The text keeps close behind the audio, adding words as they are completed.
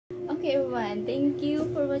Okay everyone, thank you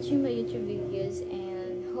for watching my YouTube videos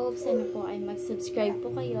and hope sana po ay mag-subscribe po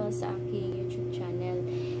kayo sa aking YouTube channel.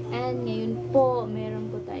 And ngayon po, meron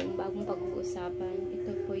po tayong bagong pag-uusapan.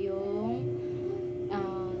 Ito po yung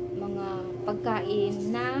mga pagkain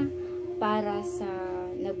na para sa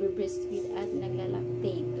nagbe-breastfeed at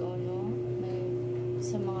naglalactate o no?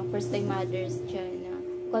 Sa mga first time mothers dyan na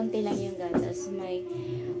konti lang yung gatas.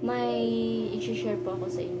 May i-share po ako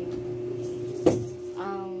sa inyo.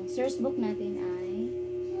 Source book natin ay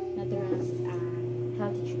natural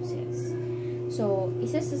healthy juices. So,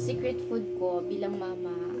 isa sa secret food ko bilang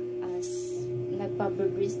mama as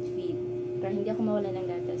nagpa-breastfeed para hindi ako mawala ng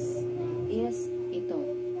gatas is ito,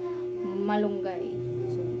 malunggay.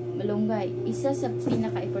 So, malunggay, isa sa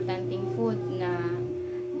pinaka-importanting food na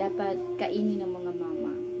dapat kainin ng mga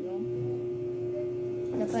mama, no?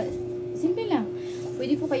 Dapat, simple lang.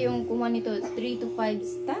 Pwede po kayong kumuha nito 3 to 5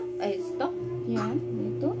 stock. Yan,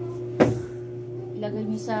 ito. Ilagay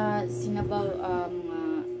nyo sa sinabaw,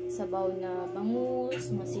 sabaw na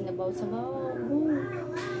bangus, mga sinabaw-sabaw.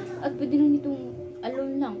 At pwede nyo nitong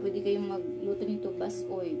alone lang. Pwede kayong magluto nito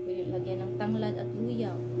basoy. Pwede lagyan ng tanglad at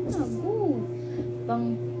luya.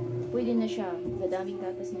 Pwede na siya. Madaming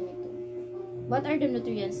gatas na nito. What are the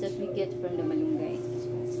nutrients that we get from the malunggay?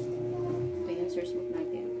 So, ito yung source book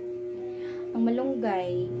natin. Ang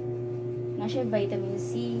malunggay, nasa vitamin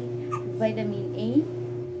C, vitamin A,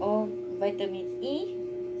 o vitamin E,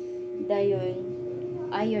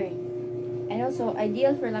 iron, and also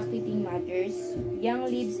ideal for lactating mothers.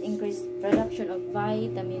 Young leaves increase production of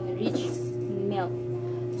vitamin-rich milk.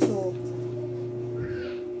 So,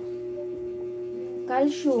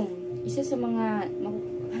 calcium, isa sa mga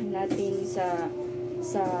makukuha natin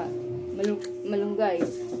sa malunggay.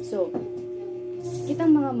 So,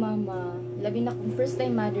 kitang mga mama, labi na kung first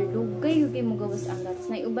time mother, lugay mo gawas ang gatas.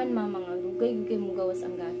 Na iuban mama nga, lugay mo gawas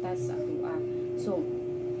ang gatas sa atua. So,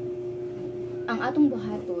 ang atong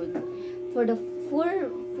buhaton, for the 4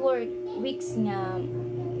 weeks nga,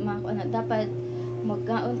 dapat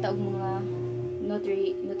magkaon ta og mga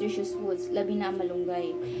nutritious foods, labi na ang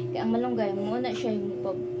malunggay. Kaya ang malunggay, muna siya yung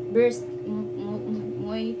burst,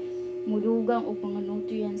 mudugang o mga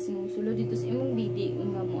nutrients mo sulod dito sa imong didi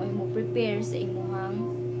nga mo prepare sa imong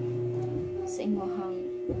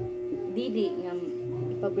didi nga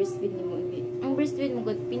ipa-breastfeed nimo. Ang breastfeed mo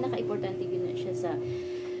gud pinaka-importante gyud na siya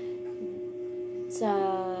sa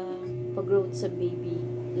pag-growth sa baby,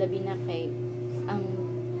 labi na kay ang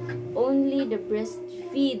only the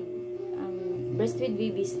breastfeed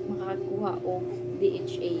babies makakakuha og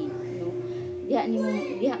DHA, no?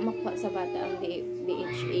 Diha makuha sa bata ang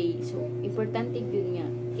DHA. So, importante yun nga.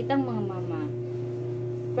 Kitang mga mama,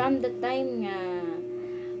 from the time nga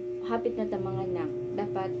hapit na ta mga anak,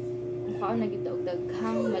 dapat mukhaon na kita og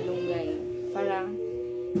daghang malunggay para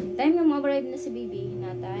time nga ma-arrive na si baby,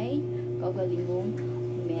 natay kaugalingong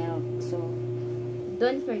milk. So,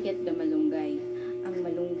 don't forget the malunggay. Ang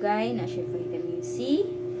malunggay na siya vitamin C,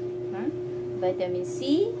 vitamin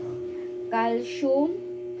C, calcium,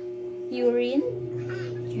 urinine,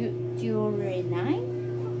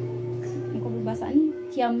 ano ko babasaan?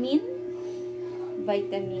 Thiamine,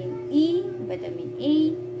 vitamin E, vitamin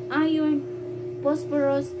A, iron,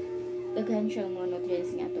 phosphorus, daghan siyang mga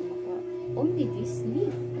nutrients nga ito maka. Only this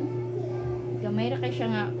leaf. Gamay ra kay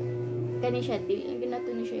siya nga, kani siya,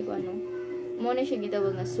 ginato ni siya ano, muna siya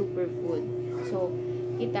gitawag nga superfood. So,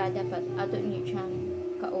 kita dapat ato niyo siyang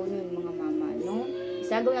kaunon mga mama, no?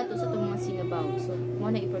 Isagaw na to sa itong mga sinabaw. So,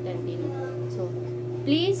 muna importante no. So,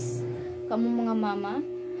 please, kamo mga mama,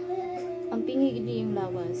 ang pingig yung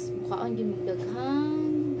lawas, mukhaan yung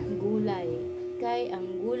magdaghang gulay. Kay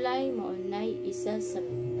ang gulay maunay isa sa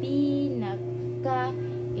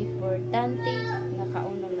pinaka-importante na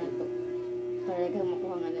kaunon na to. Para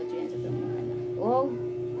makuha nga nutrients sa itong mga anak. Oh,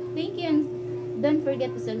 thank you and don't forget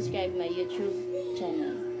to subscribe my YouTube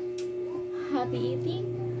channel. Happy eating,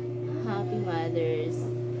 happy mothers.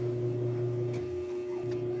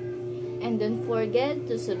 And don't forget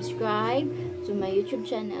to subscribe to my YouTube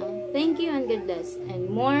channel. Thank you and God bless. And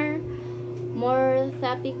more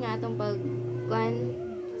topic nga itong pagkuhan.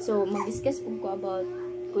 So, mag-discuss po ko about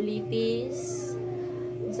colitis.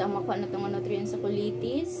 Kung saan makuha na itong nutrients sa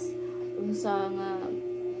colitis. Kung saan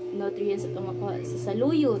nutrients itong makuha sa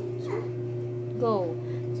saluyot. So, go.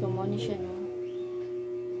 So, mo ni siya, no?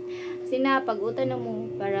 Pag-utan na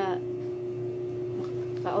mo para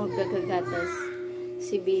makaon kagatas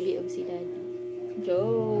si baby o si daddy.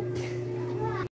 Joke!